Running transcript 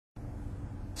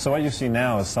So what you see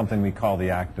now is something we call the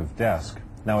active desk.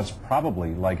 Now it's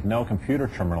probably like no computer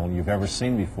terminal you've ever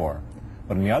seen before.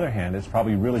 But on the other hand, it's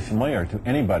probably really familiar to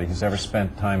anybody who's ever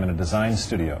spent time in a design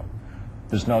studio.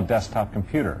 There's no desktop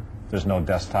computer. There's no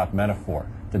desktop metaphor.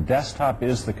 The desktop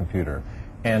is the computer.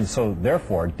 And so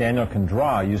therefore, Daniel can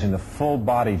draw using the full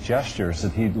body gestures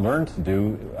that he learned to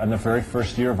do in the very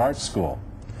first year of art school.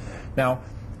 Now,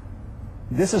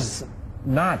 this is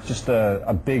not just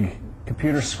a big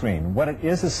computer screen. What it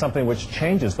is something which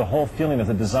changes the whole feeling of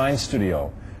the design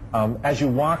studio. As you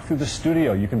walk through the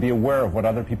studio, you can be aware of what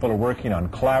other people are working on.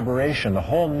 Collaboration, the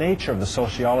whole nature of the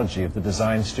sociology of the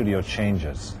design studio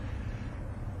changes.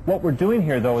 What we're doing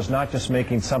here, though, is not just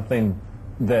making something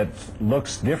that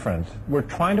looks different. We're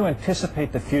trying to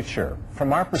anticipate the future.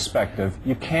 From our perspective,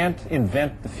 you can't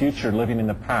invent the future living in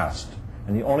the past.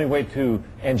 And the only way to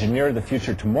engineer the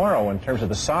future tomorrow in terms of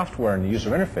the software and the user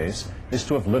interface is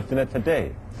to have lived in it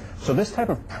today. So this type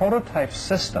of prototype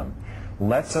system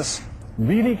lets us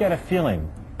really get a feeling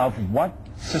of what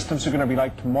systems are going to be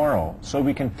like tomorrow, so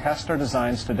we can test our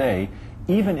designs today,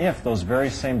 even if those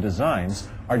very same designs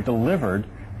are delivered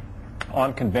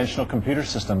on conventional computer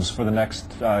systems for the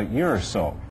next year or so.